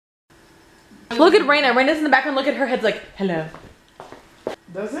Look at Raina. Raina's in the background. Look at her head's like, hello.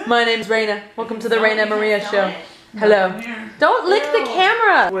 Does it? My name's Raina. Welcome to the Raina Maria show. Hello. Don't lick the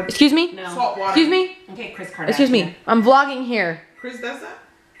camera. Excuse me? No. Salt water. Excuse me? Okay, Kris Kardashian. Excuse me. I'm vlogging here. Kris does that?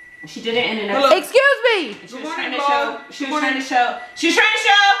 She did it in an Excuse me! She was trying to show.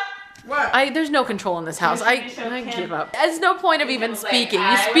 What? There's no control in this house. I give up. There's no point of even speaking.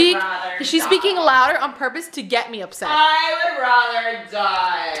 She's speaking louder on purpose to get me upset. I would rather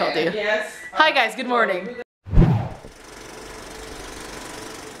die. Told you. Yes. Hi guys, good morning.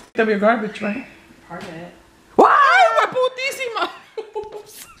 Pick up your garbage, right? Part of it. Ay, putísima!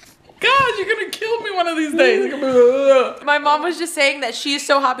 God, you're gonna kill me one of these days. My mom was just saying that she is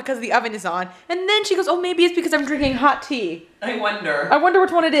so hot because the oven is on. And then she goes, oh, maybe it's because I'm drinking hot tea. I wonder. I wonder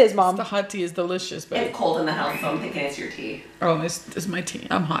which one it is, Mom. The hot tea is delicious, babe. It's cold in the house, so I'm thinking it's your tea. Oh, it's my tea.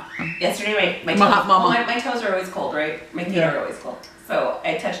 I'm hot. Yesterday, my I'm a hot mama. my toes are always cold, right? My feet are always cold. So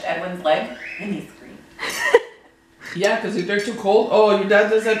I touched Edwin's leg, and he screamed. Yeah, because if they're too cold. Oh, your dad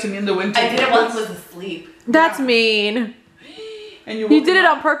does that to me in the winter. I did it once I was asleep. That's mean. And you did it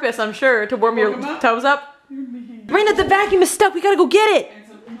on purpose, I'm sure, to warm your toes up. Raina, the vacuum is stuck. We gotta go get it.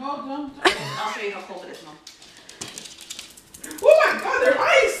 No, don't. I'll show you how cold it is, Mom. Oh my God, they're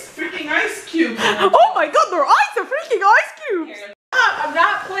ice! Freaking ice cubes. Oh my God, they're ice! They're freaking ice cubes! Stop! I'm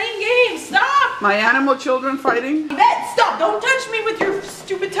not playing games! Stop! My animal children fighting. Yvette, stop! Don't touch me with your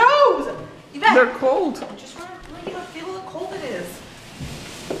stupid toes! Yvette! They're cold. I just want to let you feel how cold it is.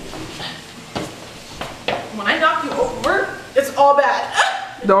 When I knock you over, it's all bad.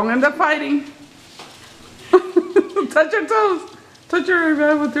 Don't end up fighting. Touch your toes. Touch your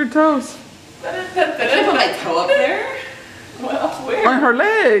bed with your toes. I can't put my toe up there. Well, where? On her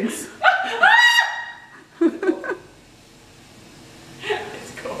legs.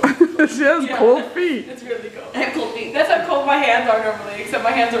 It's cold. She has cold feet. It's really cold. I have cold feet. That's how cold my hands are normally, except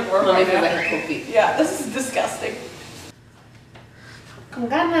my hands are warm Let me right feel now. I have cold feet. Yeah, this is disgusting. Con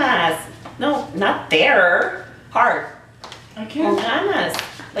ganas. No, not there. Hard. I Con can't. ganas.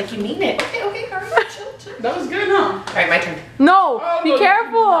 Like you mean it. Okay, hard. Chill. That was good, huh? Alright, my turn. No, Oh, be no,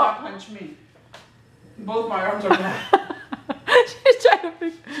 careful. You cannot punch me. Both my arms are back. She's trying to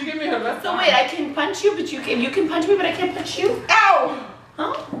fix. She gave me her left So arm. wait, I can punch you, but you can punch me, but I can't punch you? Ow!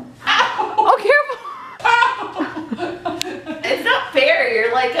 Huh? Oh, careful. It's not fair.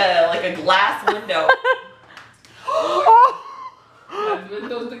 You're like a glass window. Oh. Las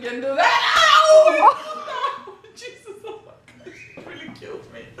windows can do that. Ow! No, Jesus, oh my gosh, it really killed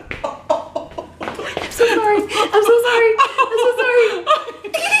me. I'm so sorry. I'm so sorry. I'm so sorry.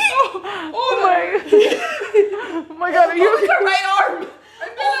 Oh my. Oh my God, are you okay? Her right arm.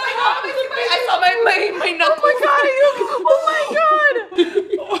 I saw my knuckles. Oh my God, are you okay? Oh my God.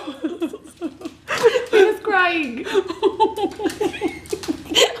 He's crying.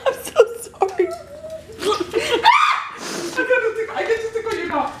 I'm so sorry. I get to tickle you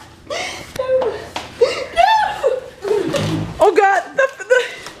now. Oh God,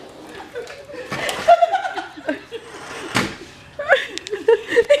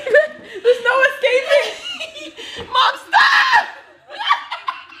 there's no escaping. Mom, stop!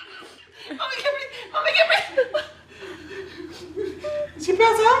 Mommy, get me! Did she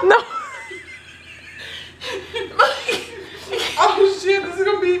pass out? No. Oh shit, this is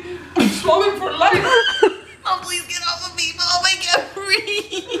gonna be swollen for life. Mom, please get off of me! Mom, I can't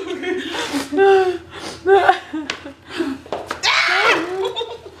breathe!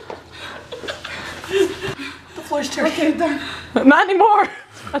 The floor's turning. Okay, done. Not anymore.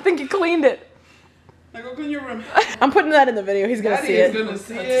 I think you cleaned it. Now go clean your room. I'm putting that in the video. He's gonna Daddy see is it. gonna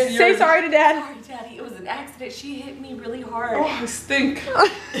see it. Say sorry to Dad. Sorry, Daddy, it was an accident. She hit me really hard. Oh, I stink.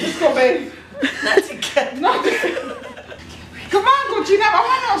 Let's go, babe. Not together. No. Come on, cochina,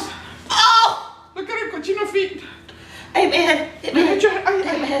 vámonos. Oh! Look at her cochino feet. Hey, man. Hit my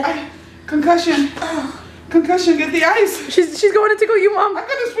head. Ay. Concussion. Concussion, get the ice. She's going to tickle you, Mom. I'm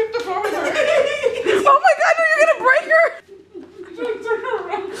gonna sweep the floor with her. Oh my God, no, you're gonna break her. Turn her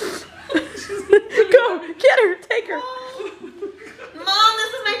around. Go, get her, take her. Mom,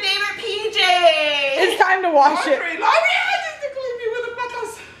 this is my favorite PJ. It's time to wash it. Audrey, just tickling me with the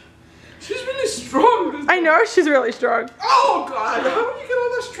patas. She's really strong. I know she's really strong. Oh God, how did you get all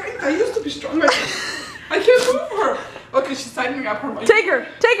that strength? I used to be strong. I can't move her. Okay, she's tightening up her. Take her,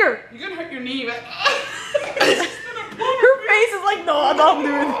 take her. You're gonna hurt your knee, but Her face is like, no, don't do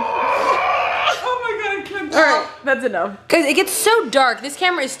it. oh my God, I can't. All right, that's enough. Guys, it gets so dark. This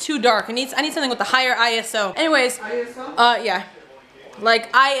camera is too dark. I need something with a higher ISO. Anyways, ISO? yeah. Like,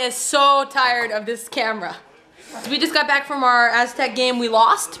 I is so tired of this camera. So we just got back from our Aztec game. We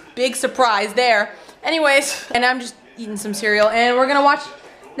lost. Big surprise there. Anyways, and I'm just eating some cereal, and we're gonna watch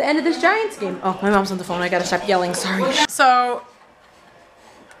the end of this Giants game. Oh, my mom's on the phone. I gotta stop yelling. Sorry. So,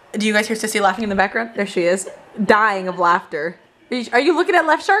 do you guys hear Sissy laughing in the background? There she is, dying of laughter. Are you looking at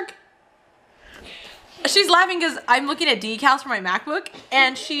Left Shark? She's laughing because I'm looking at decals for my MacBook,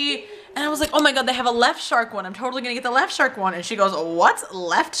 and I was like, oh my god, they have a Left Shark one. I'm totally gonna get the Left Shark one. And she goes, what's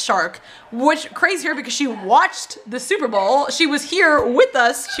Left Shark? Which, crazy her because she watched the Super Bowl. She was here with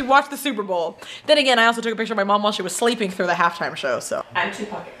us. She watched the Super Bowl. Then again, I also took a picture of my mom while she was sleeping through the halftime show, so. I'm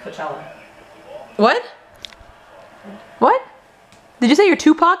Tupac at Coachella. What? What? Did you say you're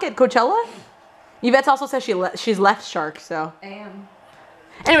Tupac at Coachella? Yvette also says she's Left Shark, so. I am.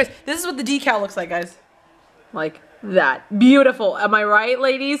 Anyways, this is what the decal looks like, guys. Like that. Beautiful. Am I right,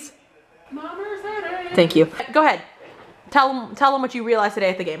 ladies? Thank you. Go ahead. Tell them what you realized today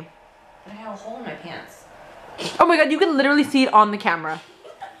at the game. I have a hole in my pants. Oh my god, you can literally see it on the camera.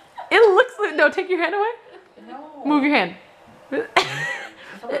 It looks like, no, take your hand away. No. Move your hand.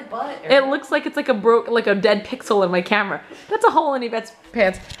 It looks like it's like a dead pixel in my camera. That's a hole in Yvette's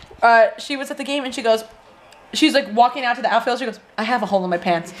pants. She was at the game and she's like walking out to the outfield. She goes, I have a hole in my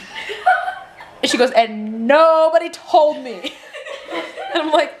pants. And she goes, and nobody told me. And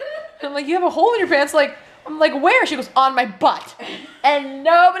I'm like, you have a hole in your pants? I'm like, where? She goes, on my butt. And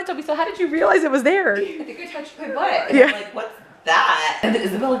nobody told me. So how did you realize it was there? I think I touched my butt. And Yeah. I'm like, what's that? And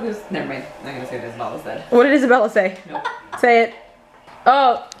Isabella goes, never mind. I'm not gonna say what Isabella said. What did Isabella say? Nope. Say it.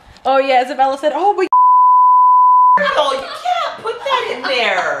 Oh yeah, Isabella said, oh, but No, you can't put that in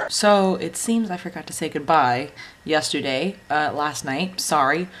there. So it seems I forgot to say goodbye yesterday, last night.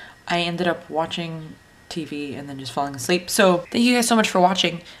 Sorry. I ended up watching TV and then just falling asleep. So thank you guys so much for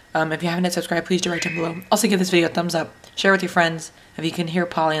watching. If you haven't yet subscribed, please do right down below. Also give this video a thumbs up. Share with your friends. If you can hear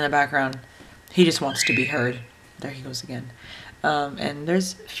Polly in the background, he just wants to be heard. There he goes again. And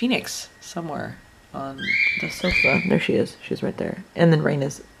there's Phoenix somewhere on the sofa. There she is. She's right there. And then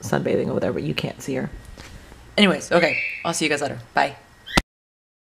Raina's sunbathing over there, but you can't see her. Anyways, okay. I'll see you guys later. Bye.